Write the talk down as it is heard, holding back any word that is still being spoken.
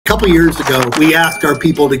couple years ago, we asked our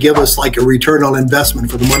people to give us like a return on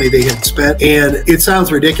investment for the money they had spent. And it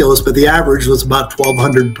sounds ridiculous, but the average was about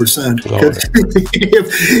 1,200%.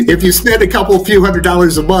 If you spend a few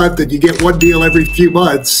 $100s a month and you get one deal every few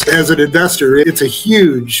months as an investor, it's a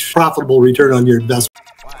huge profitable return on your investment.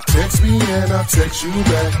 Text me and I'll text you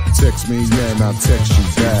back. Text me and I'll text you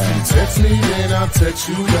back. Text me then I'll text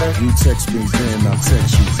you back. You text me then I'll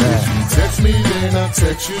text you back. You text me then I'll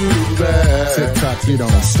text you back. TikTok, you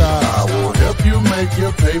don't stop. I will help you make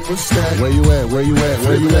your paper stack. Where you at? Where you at?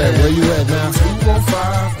 Where you at? Where you at now?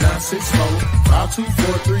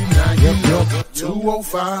 205-964-5243. Now you know.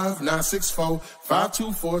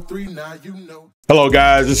 205-964-5243. Now you know. Hello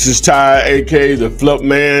guys, this is Ty, aka the Flip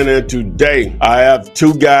Man, and today I have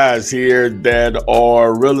two guys here that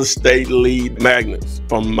are real estate lead magnets.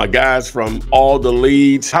 From my guys from All the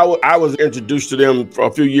Leads. How I was introduced to them for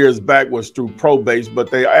a few years back was through Probate,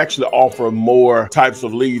 but they actually offer more types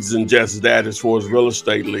of leads than just that as far as real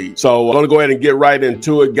estate leads. So I'm gonna go ahead and get right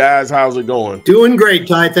into it. Guys, how's it going? Doing great,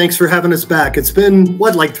 Ty. Thanks for having us back. It's been,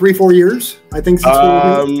 what, like 3-4 years? I think since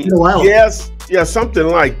we've been a while. Yes. Yeah, something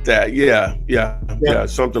like that. Yeah,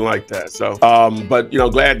 something like that. So, but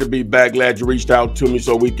glad to be back. Glad you reached out to me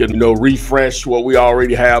so we can, refresh what we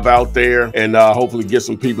already have out there and hopefully get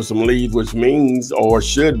some people some leads, which means or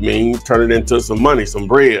should mean turn it into some money, some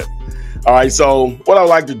bread. All right, so what I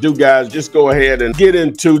like to do, guys, just go ahead and get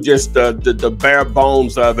into just the bare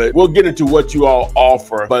bones of it. We'll get into what you all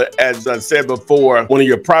offer, but as I said before, one of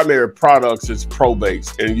your primary products is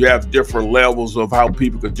probate, and you have different levels of how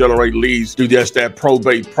people could generate leads through just that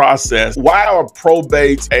probate process. Why are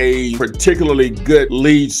probates a particularly good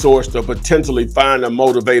lead source to potentially find a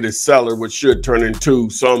motivated seller, which should turn into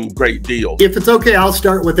some great deals? If it's okay, I'll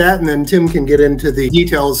start with that, and then Tim can get into the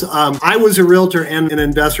details. I was a realtor and an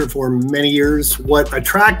investor for many years. What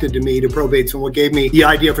attracted to me to probates and what gave me the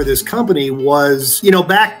idea for this company was,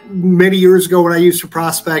 back many years ago when I used to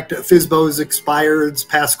prospect FSBOs, expireds,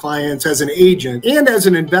 past clients as an agent and as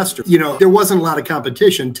an investor, there wasn't a lot of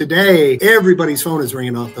competition. Today, everybody's phone is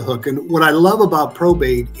ringing off the hook. And what I love about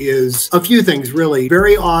probate is a few things, really.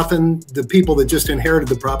 Very often, the people that just inherited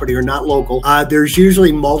the property are not local. There's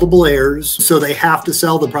usually multiple heirs, so they have to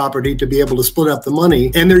sell the property to be able to split up the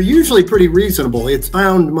money. And they're usually pretty reasonable. It's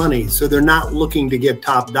found money. So they're not looking to get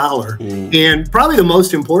top dollar. And probably the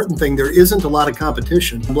most important thing, there isn't a lot of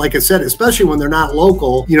competition. Like I said, especially when they're not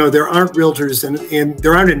local, there aren't realtors and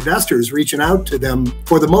there aren't investors reaching out to them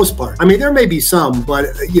for the most part. I mean, there may be some, but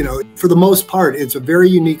for the most part, it's a very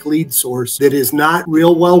unique lead source that is not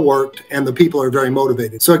real well worked and the people are very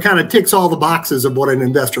motivated. So it kind of ticks all the boxes of what an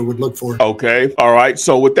investor would look for. Okay. All right.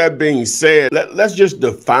 So with that being said, let's just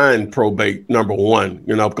define probate, number one,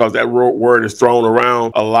 because that word is thrown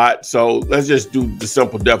around a lot. So let's just do the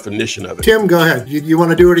simple definition of it. Tim, go ahead. You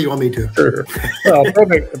want to do it or you want me to? Sure. Well,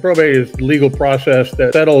 probate is the legal process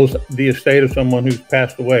that settles the estate of someone who's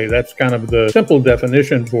passed away. That's kind of the simple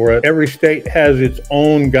definition for it. Every state has its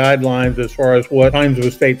own guidelines as far as what kinds of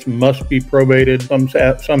estates must be probated.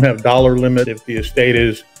 Some have dollar limit. If the estate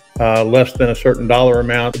is less than a certain dollar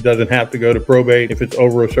amount, it doesn't have to go to probate. If it's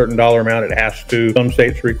over a certain dollar amount, it has to. Some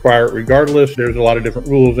states require it regardless. There's a lot of different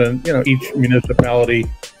rules, and each municipality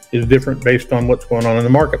is different based on what's going on in the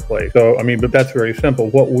marketplace. So, but that's very simple.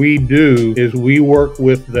 What we do is we work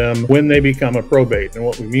with them when they become a probate. And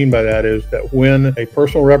what we mean by that is that when a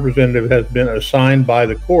personal representative has been assigned by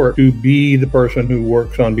the court to be the person who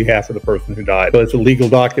works on behalf of the person who died. So it's a legal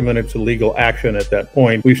document, it's a legal action at that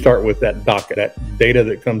point. We start with that docket, that data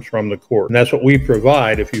that comes from the court. And that's what we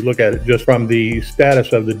provide. If you look at it just from the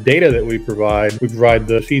status of the data that we provide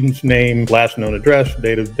the decedent's name, last known address,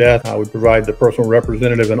 date of death. We provide the personal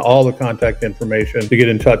representative and all the contact information to get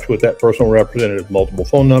in touch with that personal representative, multiple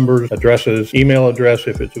phone numbers, addresses, email address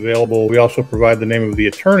if it's available. We also provide the name of the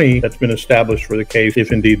attorney that's been established for the case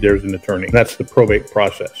if indeed there's an attorney. That's the probate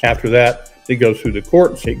process. After that, it goes through the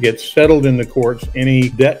courts. It gets settled in the courts. Any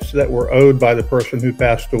debts that were owed by the person who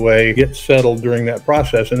passed away get settled during that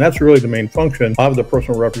process. And that's really the main function of the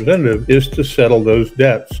personal representative, is to settle those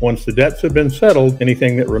debts. Once the debts have been settled,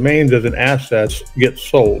 anything that remains as an asset gets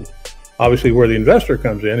sold. Obviously, where the investor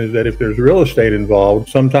comes in is that if there's real estate involved,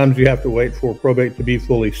 sometimes you have to wait for probate to be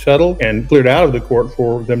fully settled and cleared out of the court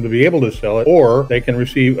for them to be able to sell it, or they can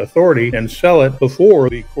receive authority and sell it before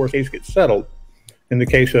the court case gets settled. In the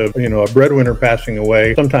case of, a breadwinner passing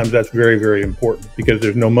away, sometimes that's very, very important because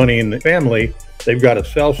there's no money in the family they've got to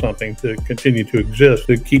sell something to continue to exist,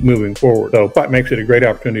 to keep moving forward. So that makes it a great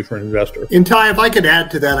opportunity for an investor. And Ty, if I could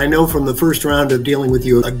add to that, I know from the first round of dealing with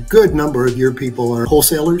you, a good number of your people are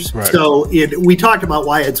wholesalers. Right. So we talked about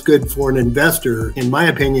why it's good for an investor. In my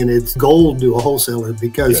opinion, it's gold to a wholesaler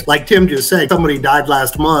because like Tim just said, somebody died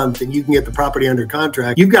last month and you can get the property under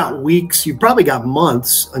contract. You've got weeks, you've probably got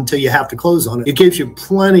months until you have to close on it. It gives you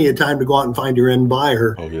plenty of time to go out and find your end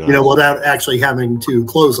buyer, without actually having to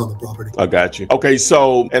close on the property. I got you. Okay,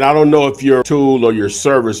 so, and I don't know if your tool or your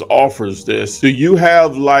service offers this. Do you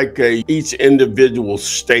have like each individual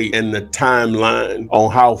state and the timeline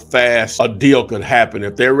on how fast a deal could happen?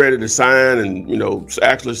 If they're ready to sign and,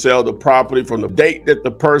 actually sell the property from the date that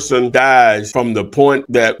the person dies, from the point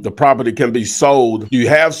that the property can be sold, do you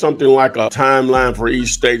have something like a timeline for each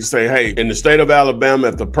state to say, hey, in the state of Alabama,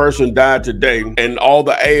 if the person died today and all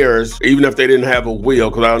the heirs, even if they didn't have a will,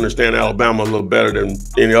 because I understand Alabama a little better than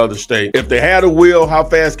any other state, if they had a will, how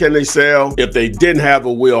fast can they sell? If they didn't have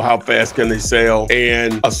a will, how fast can they sell?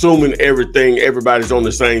 And assuming everybody's on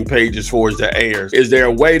the same page as far as the heirs, is there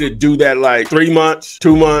a way to do that like 3 months,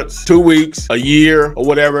 2 months, 2 weeks, a year, or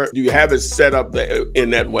whatever? Do you have it set up in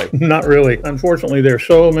that way? Not really. Unfortunately, there's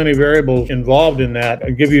so many variables involved in that.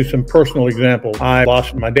 I'll give you some personal examples. I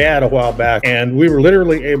lost my dad a while back, and we were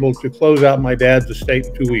literally able to close out my dad's estate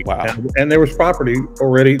in 2 weeks. Wow. And there was property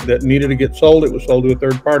already that needed to get sold. It was sold to a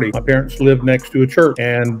third party. My parents lived next to a church,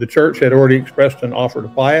 and the church had already expressed an offer to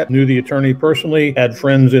buy it, knew the attorney personally, had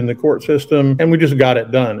friends in the court system, and we just got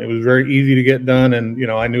it done. It was very easy to get done,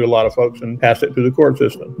 and I knew a lot of folks and passed it through the court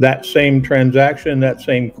system. That same transaction, that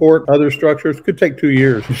same court, other structures could take 2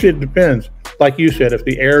 years. It depends. Like you said, if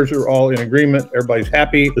the heirs are all in agreement, everybody's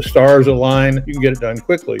happy, the stars align, you can get it done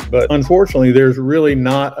quickly. But unfortunately, there's really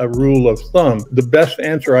not a rule of thumb. The best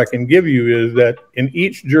answer I can give you is that in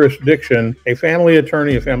each jurisdiction, a family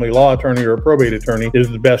attorney, a family law attorney, or a probate attorney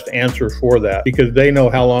is the best answer for that because they know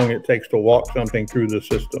how long it takes to walk something through the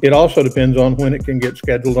system. It also depends on when it can get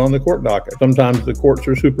scheduled on the court docket. Sometimes the courts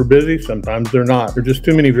are super busy, sometimes they're not. There are just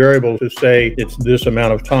too many variables to say it's this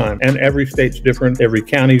amount of time. And every state's different, every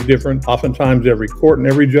county's different, oftentimes every court and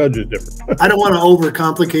every judge is different. I don't want to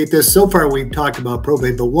overcomplicate this. So far we've talked about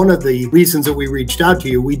probate, but one of the reasons that we reached out to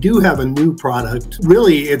you, we do have a new product.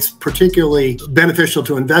 Really, it's particularly beneficial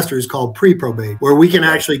to investors called pre-probate, where we can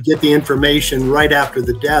actually get the information right after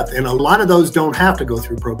the death. And a lot of those don't have to go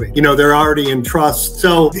through probate. They're already in trust.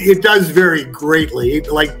 So it does vary greatly.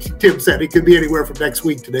 Like Tim said, it could be anywhere from next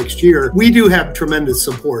week to next year. We do have tremendous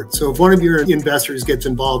support. So if one of your investors gets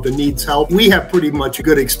involved and needs help, we have pretty much a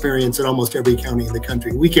good experience in almost every county in the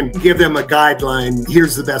country. We can give them a guideline.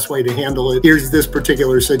 Here's the best way to handle it. Here's this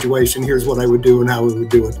particular situation. Here's what I would do and how we would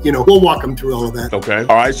do it. We'll walk them through all of that. Okay.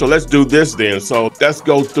 All right. So let's do this then. So let's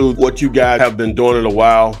go through what you guys have been doing in a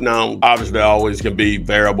while. Now, obviously, there always can be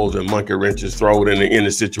variables and monkey wrenches thrown in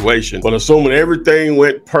the situation. But assuming everything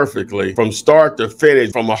went perfectly from start to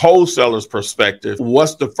finish, from a wholesaler's perspective,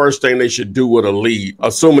 what's the first thing they should do with a lead?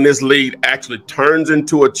 Assuming this lead actually turns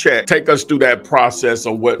into a check, take us through that process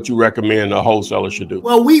of what you recommend a wholesaler should do.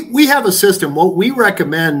 Well, we have a system. What we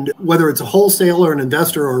recommend, whether it's a wholesaler, an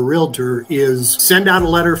investor, or a realtor, is send out a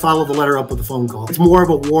letter, follow the letter up with a phone call. It's more of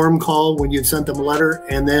a warm call when you've sent them a letter,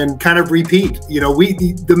 and then kind of repeat.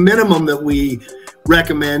 The minimum that we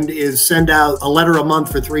recommend is send out a letter a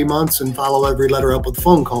month for 3 months and follow every letter up with a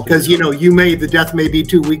phone call. Because, the death may be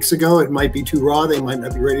 2 weeks ago. It might be too raw. They might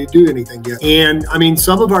not be ready to do anything yet. And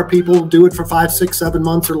some of our people do it for 5, 6, 7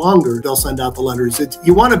 months or longer. They'll send out the letters.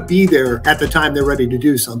 You want to be there at the time they're ready to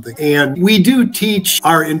do something. And we do teach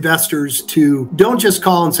our investors to don't just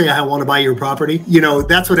call and say, I want to buy your property.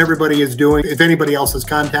 That's what everybody is doing. If anybody else is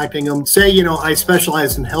contacting them, say, I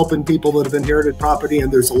specialize in helping people that have inherited property,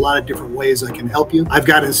 and there's a lot of different ways I can help you. I've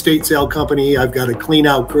got an estate sale company. I've got a clean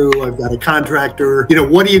out crew. I've got a contractor.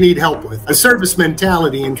 What do you need help with? A service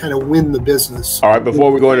mentality and kind of win the business. All right.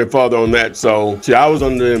 Before we go any further on that, so see, I was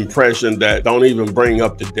under the impression that don't even bring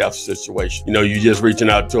up the death situation. You just reaching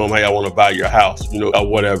out to them, hey, I want to buy your house, or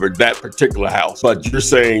whatever, that particular house. But you're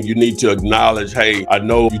saying you need to acknowledge, hey, I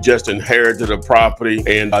know you just inherited a property,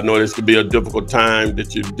 and I know this could be a difficult time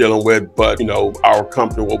that you're dealing with, but our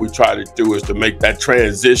company, what we try to do is to make that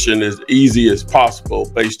transition as easy as possible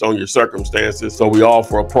based on your circumstances. So we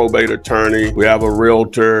offer a probate attorney, we have a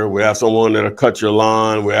realtor, we have someone that'll cut your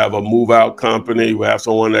lawn, we have a move out company, we have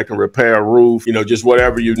someone that can repair a roof, just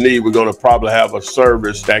whatever you need. We're going to probably have a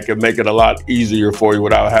service that can make it a lot easier for you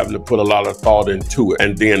without having to put a lot of thought into it.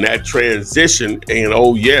 And then that transition, and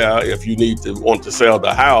if you want to sell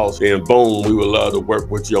the house, then boom, we would love to work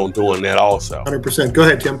with you on doing that also. 100%. Go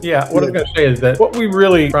ahead, Tim. Yeah, what I was going to say is that what we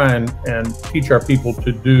really try and teach our people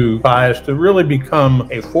to do is to really become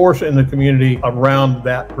a force in the community around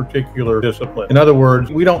that particular discipline. In other words,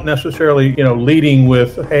 we don't necessarily, leading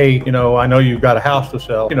with, hey, I know you've got a house to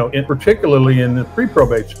sell. Particularly in the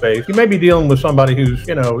pre-probate space, you may be dealing with somebody who's,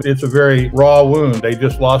 it's a very raw wound. They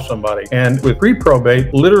just lost somebody. And with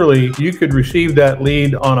pre-probate, literally, you could receive that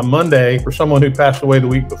lead on a Monday for someone who passed away the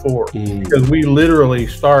week before. Because we literally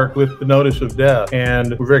start with the notice of death,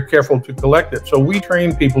 and we're very careful to collect it. So we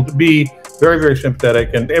train people to be very, very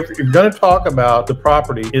sympathetic. And if you're going to talk about the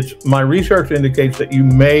property, my research indicates that you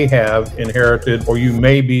may have inherited, or you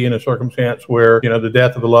may be in a circumstance where, the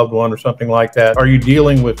death of a loved one or something like that. Are you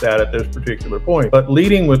dealing with that at this particular point? But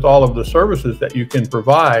leading with all of the services that you can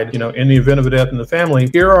provide, in the event of a death in the family,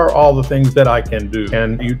 here are all the things that I can do.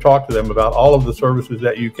 And you talk to them about all of the services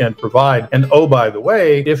that you can provide. And oh, by the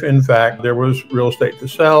way, if in fact there was real estate to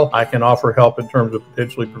sell, I can offer help in terms of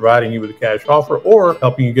potentially providing you with a cash offer or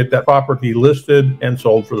helping you get that property listed and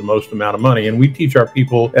sold for the most amount of money. And we teach our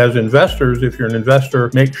people as investors, if you're an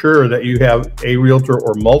investor, make sure that you have a realtor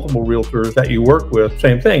or multiple realtors that you work with.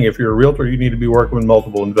 Same thing, if you're a realtor, you need to be working with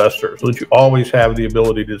multiple investors so that you always have the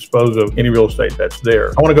ability to dispose of any real estate that's there.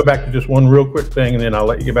 I want to go back to just one real quick thing, and then I'll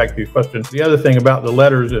let you get back to your question. The other thing about the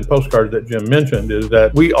letters and postcards that Jim mentioned is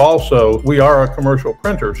that we are a commercial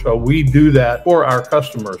printer, so we do that for our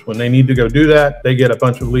customers. When they need to go do that, they get a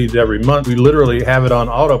bunch of leads every month. We literally have it on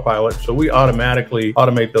autopilot, so we automatically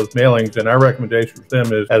automate those mailings, and our recommendation for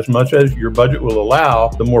them is as much as your budget will allow,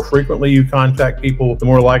 the more frequently you contact people, the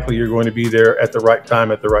more likely you're going to be there at the right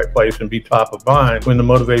time, at the right place, and be top of mind when the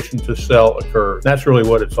motivation to sell occurs. That's really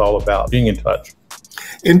what it's all about, being in touch.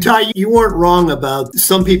 And Ty, you weren't wrong about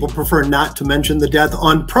some people prefer not to mention the death.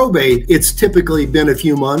 On probate, it's typically been a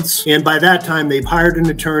few months. And by that time, they've hired an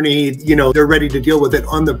attorney, they're ready to deal with it.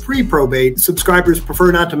 On the pre-probate, subscribers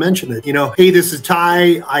prefer not to mention it. Hey, this is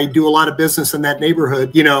Ty. I do a lot of business in that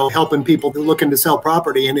neighborhood, helping people looking to sell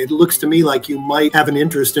property. And it looks to me like you might have an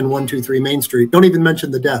interest in 123 Main Street. Don't even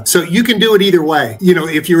mention the death. So you can do it either way.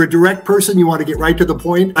 If you're a direct person, you want to get right to the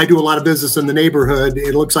point. I do a lot of business in the neighborhood.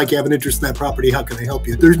 It looks like you have an interest in that property. How can I help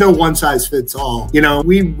you? There's no one size fits all.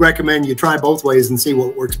 We recommend you try both ways and see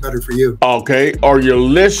what works better for you. Okay. Are your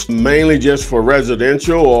lists mainly just for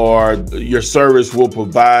residential, or your service will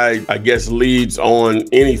provide, leads on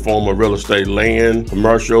any form of real estate, land,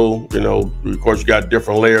 commercial? Of course, you got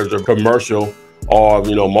different layers of commercial, or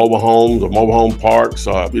mobile homes or mobile home parks,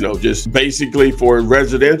 just basically for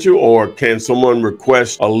residential, or can someone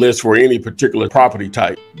request a list for any particular property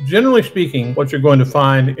type? Generally speaking, what you're going to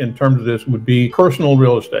find in terms of this would be personal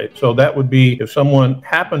real estate. So that would be if someone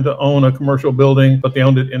happened to own a commercial building, but they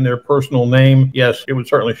owned it in their personal name, yes, it would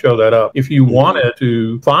certainly show that up. If you wanted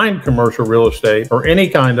to find commercial real estate or any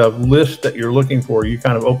kind of list that you're looking for, you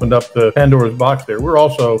kind of opened up the Pandora's box there. We're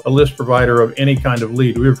also a list provider of any kind of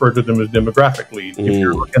lead. We refer to them as demographic leads. If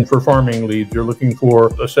you're looking for farming leads, you're looking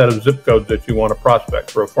for a set of zip codes that you want to prospect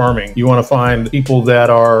for a farming. You want to find people that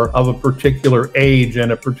are of a particular age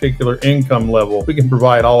and a particular income level. We can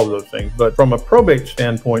provide all of those things. But from a probate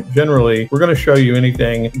standpoint, generally, we're going to show you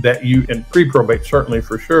anything that you, in pre-probate certainly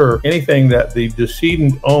for sure, anything that the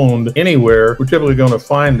decedent owned anywhere, we're typically going to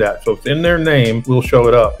find that. So if it's in their name, we'll show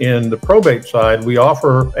it up. In the probate side, we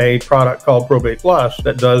offer a product called Probate Plus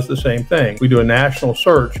that does the same thing. We do a national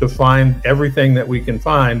search to find everything that we can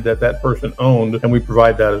find that person owned, and we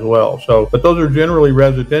provide that as well. So, but those are generally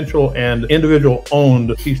residential and individual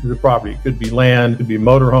owned pieces of property. It could be land, could be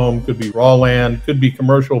motorhome, could be raw land, could be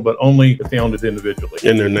commercial, but only if they owned it individually.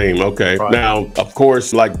 In their name, okay. Right. Now, of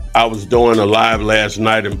course, like I was doing a live last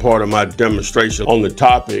night, and part of my demonstration on the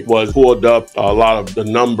topic was pulled up a lot of the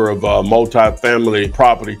number of multifamily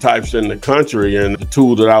property types in the country, and the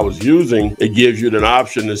tool that I was using, it gives you an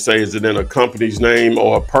option to say, is it in a company's name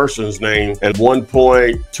or a person's name? And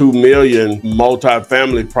 1.2 million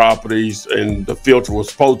multifamily properties, and the filter was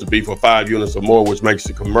supposed to be for 5 units or more, which makes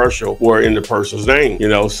it commercial, were in the person's name.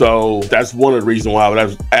 So that's one of the reasons why I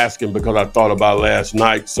was asking, because I thought about it last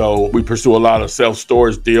night. So we pursue a lot of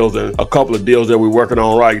self-storage deals, and a couple of deals that we're working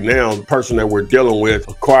on right now. The person that we're dealing with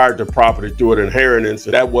acquired the property through an inheritance,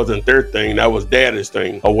 and that wasn't their thing, that was daddy's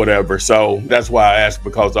thing or whatever. So that's why I asked,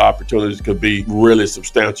 because the opportunities could be really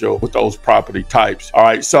substantial with those property types. All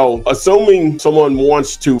right, so assuming someone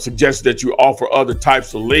wants to suggest that you offer other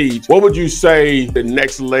types of leads, what would you say the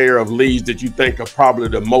next layer of leads that you think are probably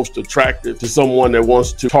the most attractive to someone that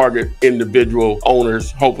wants to target individual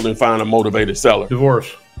owners, hopefully find a motivated seller?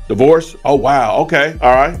 Divorce. Divorce? Oh, wow. Okay.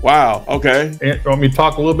 All right. Wow. Okay. And want me to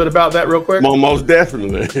talk a little bit about that real quick? Most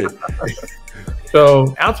definitely.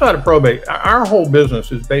 So outside of probate, our whole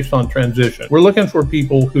business is based on transition. We're looking for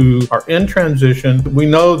people who are in transition. We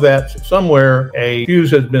know that somewhere a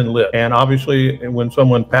fuse has been lit. And obviously, when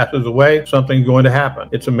someone passes away, something's going to happen.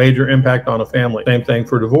 It's a major impact on a family. Same thing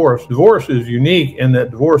for divorce. Divorce is unique in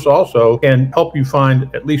that divorce also can help you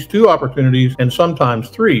find at least 2 opportunities and sometimes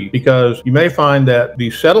 3, because you may find that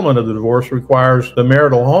the settlement of the divorce requires the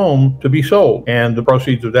marital home to be sold and the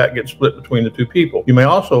proceeds of that get split between the 2 people. You may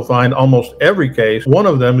also find almost every case, one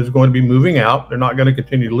of them is going to be moving out. They're not going to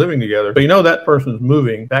continue living together. So you know that person's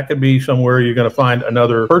moving. That could be somewhere you're going to find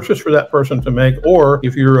another purchase for that person to make. Or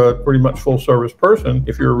if you're a pretty much full service person,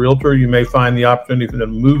 if you're a realtor, you may find the opportunity for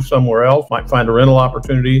them to move somewhere else, might find a rental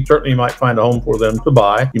opportunity. Certainly you might find a home for them to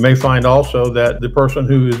buy. You may find also that the person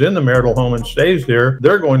who is in the marital home and stays there,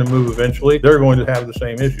 they're going to move eventually. They're going to have the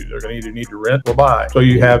same issues. They're going to either need to rent or buy. So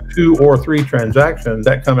you have 2 or 3 transactions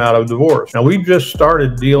that come out of divorce. Now we've just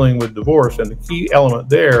started dealing with divorce, and the key element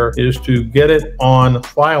there is to get it on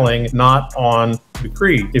filing, not on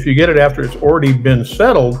decree. If you get it after it's already been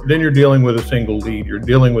settled, then you're dealing with a single lead. You're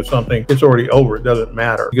dealing with something, it's already over. It doesn't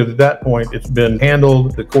matter, because at that point it's been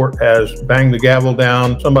handled. The court has banged the gavel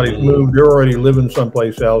down. Somebody's moved. You're already living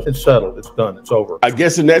someplace else. It's settled. It's done. It's over. I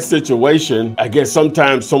guess in that situation, I guess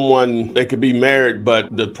sometimes someone, they could be married,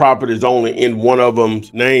 but the property is only in one of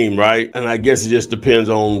them's name, right? And I guess it just depends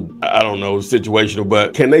on, I don't know, situational,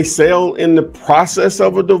 but can they sell in the process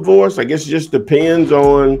of a divorce? I guess it just depends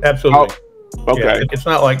on. Absolutely. Okay. Yeah, it's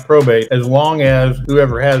not like probate. As long as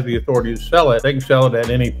whoever has the authority to sell it, they can sell it at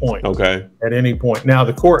any point. Okay. At any point. Now,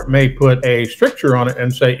 the court may put a stricture on it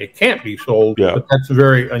and say it can't be sold, yeah, but that's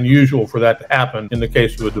very unusual for that to happen in the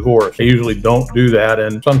case of a divorce. They usually don't do that,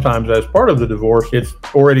 and sometimes as part of the divorce, it's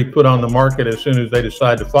already put on the market as soon as they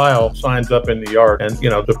decide to file, signs up in the yard, and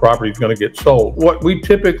the property is going to get sold. What we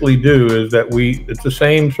typically do is that it's the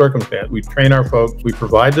same circumstance. We train our folks. We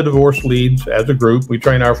provide the divorce leads as a group. We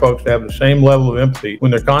train our folks to have the same level of empathy when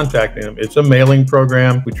they're contacting them. It's a mailing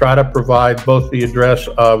program. We try to provide both the address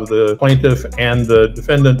of the plaintiff and the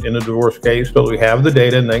defendant in a divorce case, so we have the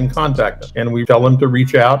data and they can contact them. And we tell them to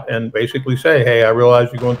reach out and basically say, hey, I realize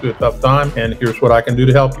you're going through a tough time, and here's what I can do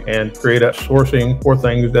to help you, and create a sourcing for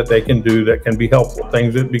things that they can do that can be helpful.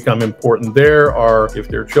 Things that become important there are if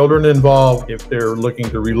there are children involved, if they're looking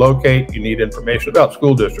to relocate, you need information about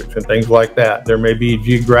school districts and things like that. There may be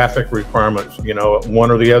geographic requirements. One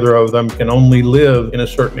or the other of them can only live in a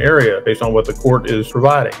certain area based on what the court is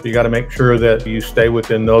providing. So you got to make sure that you stay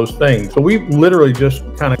within those things. So we literally just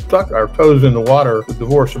kind of stuck our toes in the water with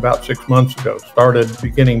divorce about 6 months ago, started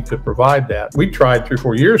beginning to provide that. We tried 3 or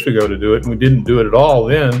 4 years ago to do it, and we didn't do it at all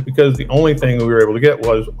then, because the only thing we were able to get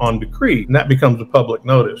was on decree, and that becomes a public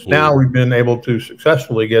notice. Now we've been able to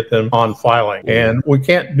successfully get them on filing, and we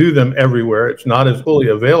can't do them everywhere. It's not as fully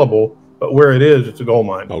available, but where it is, it's a gold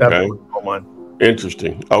mine. Okay. Definitely a gold mine.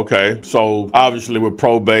 Interesting. Okay. So obviously with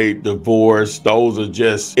probate, divorce, those are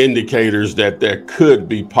just indicators that there could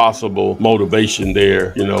be possible motivation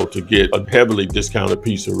there, to get a heavily discounted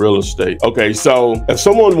piece of real estate. Okay. So if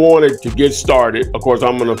someone wanted to get started, of course,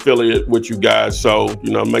 I'm an affiliate with you guys, so,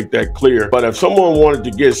 make that clear. But if someone wanted to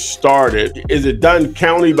get started, is it done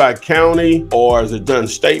county by county, or is it done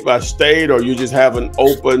state by state, or you just have an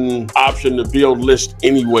open option to build list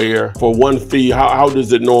anywhere for one fee? How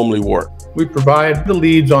does it normally work? We provide the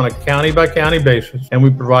leads on a county by county basis, and we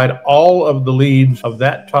provide all of the leads of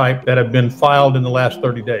that type that have been filed in the last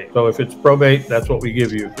 30 days. So if it's probate, that's what we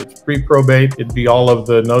give you. If it's pre-probate, it'd be all of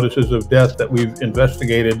the notices of death that we've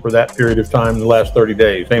investigated for that period of time in the last 30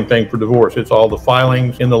 days. Same thing for divorce. It's all the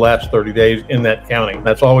filings in the last 30 days in that county.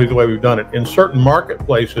 That's always the way we've done it. In certain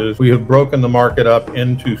marketplaces, we have broken the market up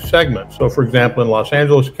into segments. So for example, in Los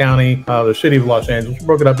Angeles County, the city of Los Angeles, we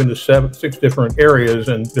broke it up into 6 different areas,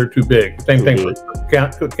 and they're too big. Same thing for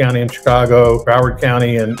Cook County in Chicago, Broward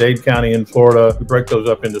County and Dade County in Florida. We break those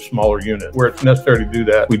up into smaller units. Where it's necessary to do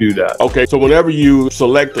that, we do that. Okay, so whenever you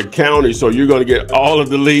select a county, so you're going to get all of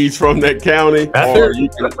the leads from that county,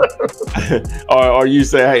 or you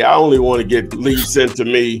say, hey, I only want to get leads sent to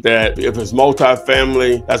me that if it's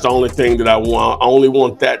multifamily, that's the only thing that I want. I only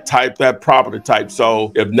want that property type.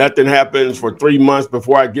 So if nothing happens for 3 months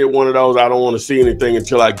before I get one of those, I don't want to see anything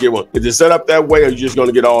until I get one. Is it set up that way, or are you just going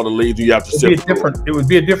to get all the leads? Do you you have to sift through it. It would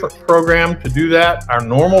be a different program to do that. Our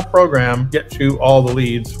normal program gets you all the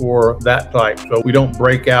leads for that type. So we don't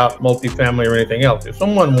break out multifamily or anything else. If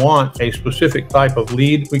someone wants a specific type of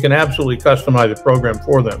lead, we can absolutely customize a program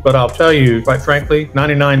for them. But I'll tell you, quite frankly,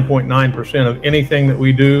 99.9% of anything that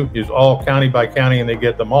we do is all county by county, and they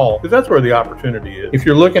get them all, because that's where the opportunity is. If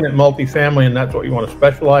you're looking at multifamily and that's what you want to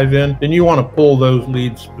specialize in, then you want to pull those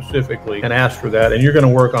leads specifically and ask for that, and you're going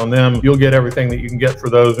to work on them. You'll get everything that you can get for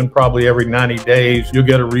those, and probably every 90 days you'll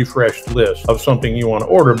get a refreshed list of something you want to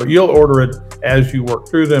order, but you'll order it as you work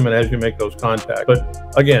through them and as you make those contacts. But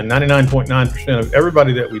again, 99.9% of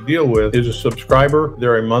everybody that we deal with is a subscriber.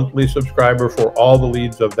 They're a monthly subscriber for all the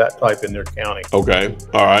leads of that type in their county. Okay.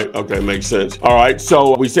 All right. Okay. Makes sense. All right.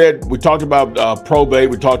 So we talked about probate.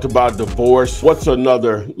 We talked about divorce. What's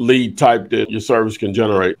another lead type that your service can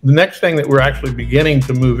generate? The next thing that we're actually beginning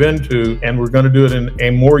to move into, and we're going to do it in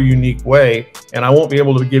a more unique way, and I won't be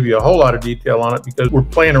able to give you a whole lot of detail on it because we're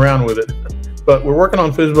playing around with it. But we're working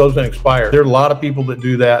on FSBOs and expire. There are a lot of people that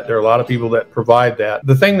do that. There are a lot of people that provide that.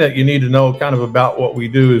 The thing that you need to know kind of about what we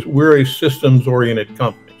do is we're a systems-oriented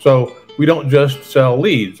company. So we don't just sell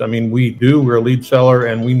leads. I mean, we're a lead seller,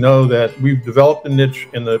 and we know that we've developed a niche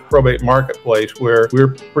in the probate marketplace where we're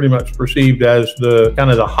pretty much perceived as the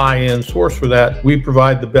kind of the high-end source for that. We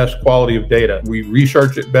provide the best quality of data. We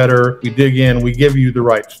research it better. We dig in. We give you the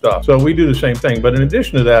right stuff. So we do the same thing. But in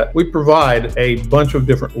addition to that, we provide a bunch of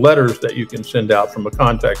different letters that you can send out from a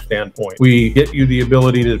contact standpoint. We get you the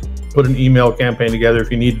ability to put an email campaign together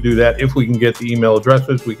if you need to do that. If we can get the email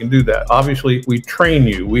addresses, we can do that. Obviously, we train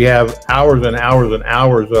you. We have hours and hours and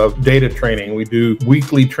hours of data training. We do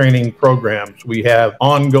weekly training programs. We have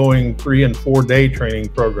ongoing 3- and 4-day training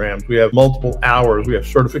programs. We have multiple hours. We have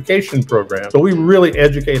certification programs. So we really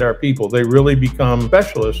educate our people. They really become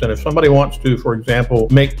specialists. And if somebody wants to, for example,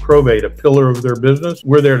 make probate a pillar of their business,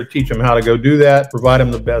 we're there to teach them how to go do that, provide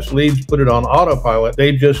them the best leads, put it on autopilot.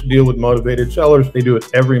 They just deal with motivated sellers. They do it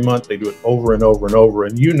every month. They do it over and over and over.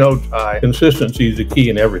 And you know, Ty, consistency is the key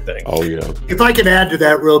in everything. Oh, yeah. If I could add to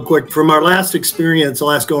that real quick, from our last experience, the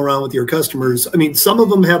last go around with your customers, I mean, some of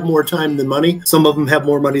them have more time than money. Some of them have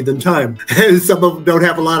more money than time. Some of them don't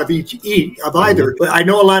have a lot of either. But I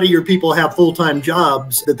know a lot of your people have full-time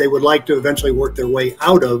jobs that they would like to eventually work their way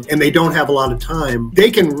out of, and they don't have a lot of time. They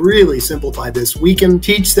can really simplify this. We can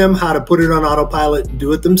teach them how to put it on autopilot and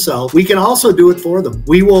do it themselves. We can also do it for them.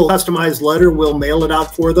 We will customize letter. We'll mail it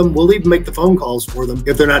out for them. We'll even make the phone calls for them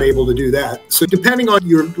if they're not able to do that. So depending on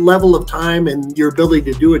your level of time and your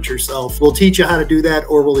ability to do it yourself, we'll teach you how to do that,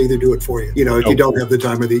 or we'll either do it for you, if you don't have the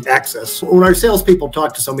time or the access. When our salespeople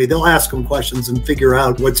talk to somebody, they'll ask them questions and figure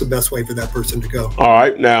out what's the best way for that person to go. All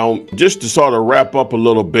right. Now, just to sort of wrap up a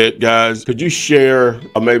little bit, guys, could you share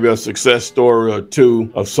maybe a success story or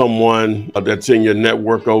two of someone that's in your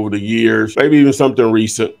network over the years, maybe even something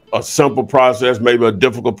recent? A simple process, maybe a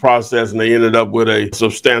difficult process, and they ended up with a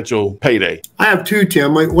substantial payday? I have two,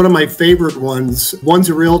 Tim. One of my favorite ones, one's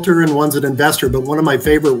a realtor and one's an investor, but one of my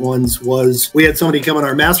favorite ones was we had somebody come on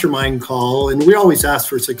our mastermind call, and we always ask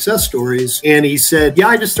for success stories. And he said, yeah,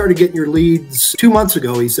 I just started getting your leads 2 months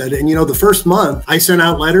ago, he said. And the first month I sent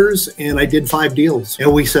out letters and I did 5 deals.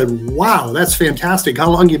 And we said, wow, that's fantastic. How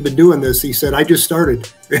long have you been doing this? He said, I just started.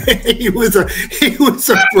 he was a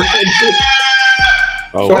brand new.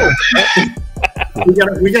 Oh, So,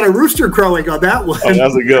 we got a rooster crowing on that one. Oh,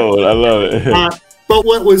 that's a good one. I love it. But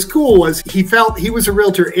what was cool was he felt he was a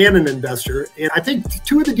realtor and an investor. And I think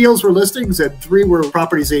 2 of the deals were listings and 3 were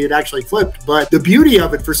properties they had actually flipped. But the beauty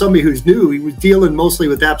of it for somebody who's new, he was dealing mostly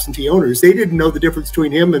with absentee owners. They didn't know the difference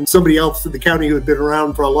between him and somebody else in the county who had been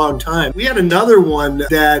around for a long time. We had another one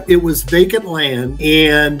that it was vacant land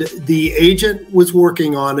and the agent was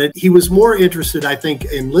working on it. He was more interested, I think,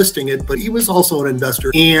 in listing it, but he was also an investor.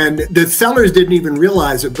 And the sellers didn't even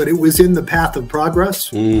realize it, but it was in the path of progress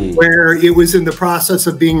where it was in the process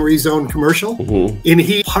of being rezoned commercial. And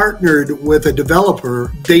he partnered with a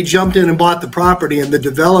developer. They jumped in and bought the property, and the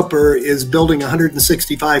developer is building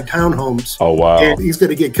 165 townhomes. Oh, wow. And he's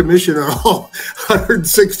going to get commission on all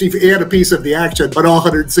 160 and a piece of the action, but all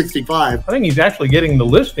 165. I think he's actually getting the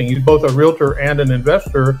listing. He's both a realtor and an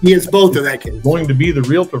investor. He is both in that case. He's going to be the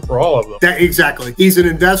realtor for all of them. Exactly. He's an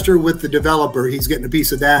investor with the developer. He's getting a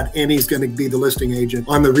piece of that, and he's going to be the listing agent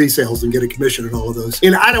on the resales and get a commission on all of those.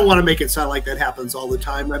 And I don't want to make it sound like that happens happens all the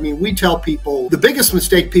time. I mean, we tell people the biggest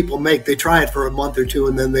mistake people make, they try it for a month or two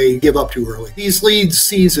and then they give up too early. These leads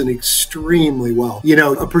season extremely well. You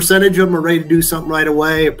know, a percentage of them are ready to do something right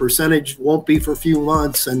away. A percentage won't be for a few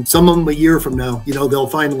months, and some of them a year from now, you know, they'll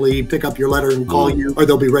finally pick up your letter and call you, or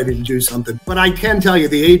they'll be ready to do something. But I can tell you,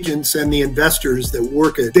 the agents and the investors that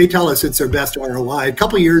work it, they tell us it's their best ROI. A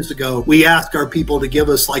couple years ago, we asked our people to give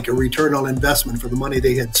us like a return on investment for the money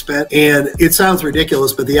they had spent. And it sounds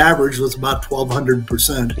ridiculous, but the average was about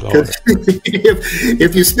 1,200%.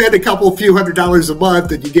 If you spend a few $100s a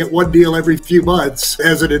month and you get one deal every few months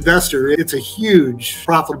as an investor, it's a huge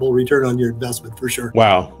profitable return on your investment for sure.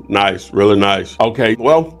 Wow. Nice. Really nice. Okay.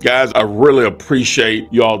 Well, guys, I really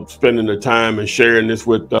appreciate y'all spending the time and sharing this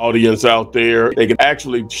with the audience out there. They can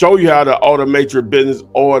actually show you how to automate your business,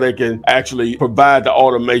 or they can actually provide the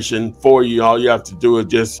automation for you. All you have to do is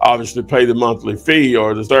just obviously pay the monthly fee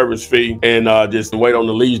or the service fee and just wait on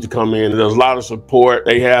the leads to come in. And there's a lot of support.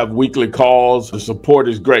 They have weekly calls. The support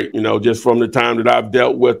is great, you know, just from the time that I've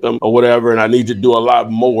dealt with them or whatever. And I need to do a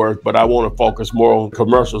lot more, but I want to focus more on the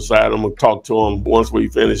commercial side. I'm going to talk to them once we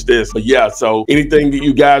finish this. But yeah, so anything that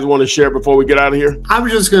you guys want to share before we get out of here? I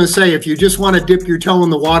was just going to say, if you just want to dip your toe in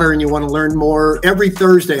the water and you want to learn more, every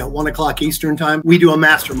Thursday at 1 o'clock Eastern time, we do a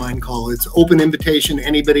mastermind call. It's open invitation.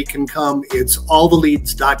 Anybody can come. It's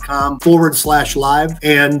alltheleads.com/live.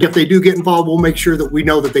 And if they do get involved, we'll make sure that we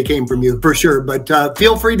know that they came from you for sure. But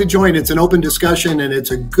feel free to join. It's an open discussion and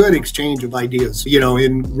it's a good exchange of ideas, you know,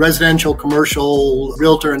 in residential, commercial,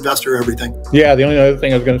 realtor, investor, everything. Yeah, the only other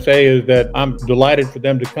thing I was going to say is that I'm delighted for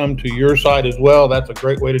them to come to your site as well. That's a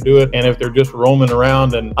great way to do it. And if they're just roaming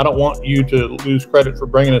around, and I don't want you to lose credit for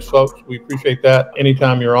bringing us folks, we appreciate that.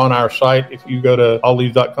 Anytime you're on our site, if you go to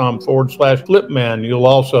allleads.com/flipman, you'll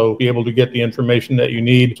also be able to get the information that you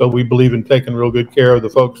need. So we believe in taking real good care of the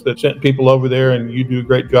folks that sent people over there, and you do a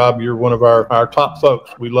great job. You're one of our top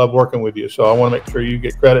folks. We love working with you. So I want to make sure you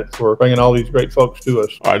get credit for bringing all these great folks to us.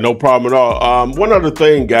 All right, no problem at all. One other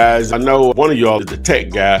thing, guys, I know one of y'all is the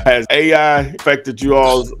tech guy. Has AI affected you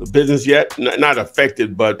all's business yet? Not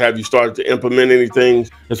affected, but have you started to implement anything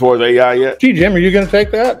as far as AI yet? Gee, Jim, are you going to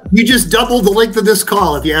take that? You just doubled the length of this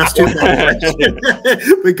call if you asked Tim that question.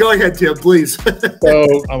 But go ahead, Tim, please.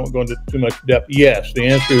 So I won't go into too much depth. Yes, the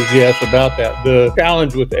answer is yes about that. The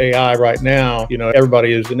challenge with AI right now, you know,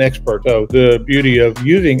 everybody is an expert. So the beauty of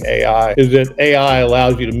using AI is that AI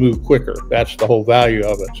allows you to move quicker. That's the whole value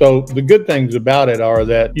of it. So the good things about it are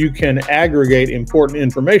that you can aggregate important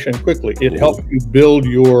information quickly. It helps you build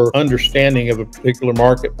your understanding of a particular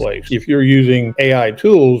marketplace. If you're using AI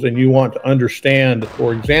tools and you want to understand,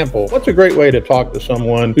 for example, what's a great way to talk to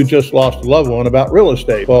someone who just lost a loved one about real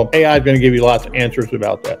estate? Well, AI is going to give you lots of answers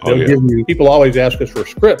about that. They'll give you, people always ask us for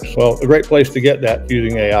scripts. Well, a great place to get that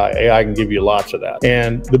using AI. AI can give you lots of that.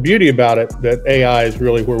 And the beauty about it, that AI is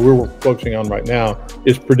really where we're focusing on right now,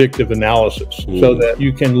 is predictive analysis. So that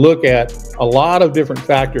you can look at a lot of different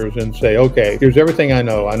factors and say, okay, here's everything I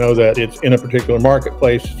know. I know that it's in a particular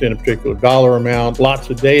marketplace, it's in a particular dollar amount, lots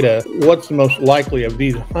of data. What's the most likely of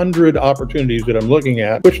these 100 opportunities that I'm looking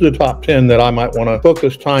at? Which are the top 10 that I might want to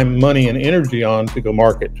focus time, money, and energy on to go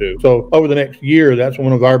market to? So over the next year, that's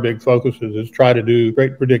one of our big focuses, is try to do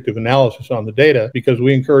great predictive analysis on the data, because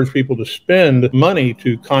we encourage people to spend money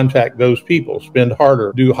to contact those people, spend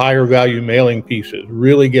harder, do higher value mailing pieces,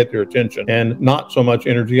 really get their attention, and not so much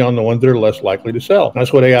energy on the ones that are less likely to sell.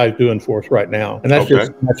 That's what AI is doing for us right now. And that's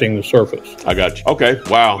just touching the surface. I got you. Okay.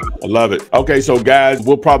 Wow. I love it. Okay. So guys,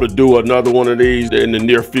 we'll probably do another one of these in the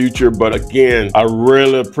near future. But again, I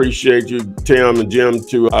really appreciate you, Tim and Jim,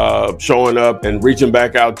 to showing up and reaching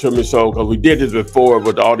back out to me. So, because we did this before,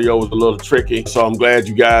 but the audio was a little tricky. So I'm glad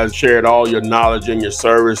you guys shared all your knowledge and your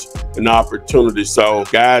service and opportunity. So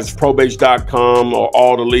guys, probate.com or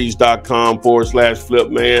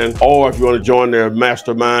alltheleads.com/flipman. Or if you want to join their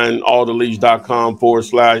mastermind,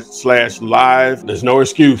 alltheleads.com/live. There's no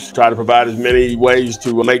excuse. Try to provide as many ways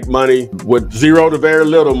to make money with zero to very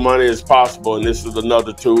little money as possible. And this is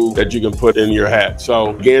another tool that you can put in your hat.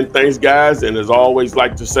 So again, thanks guys. And as always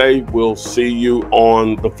like to say, we'll see you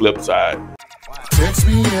on the flip side. Text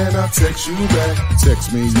me and I'll text you back.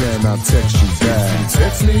 Text me and I'll text you back.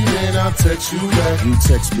 Text me then I'll text you back. You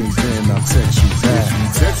text me then I'll text you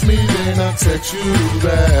back. Text me then I'll text you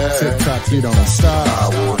back. TikTok, you don't stop. I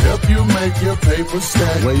will help you make your paper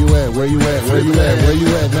stack. Where you at? Where you at? Where you at? Where you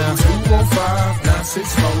at now?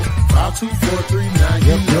 205-964-5243.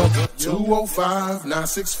 You know.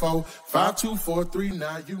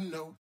 205-964-5243. You know.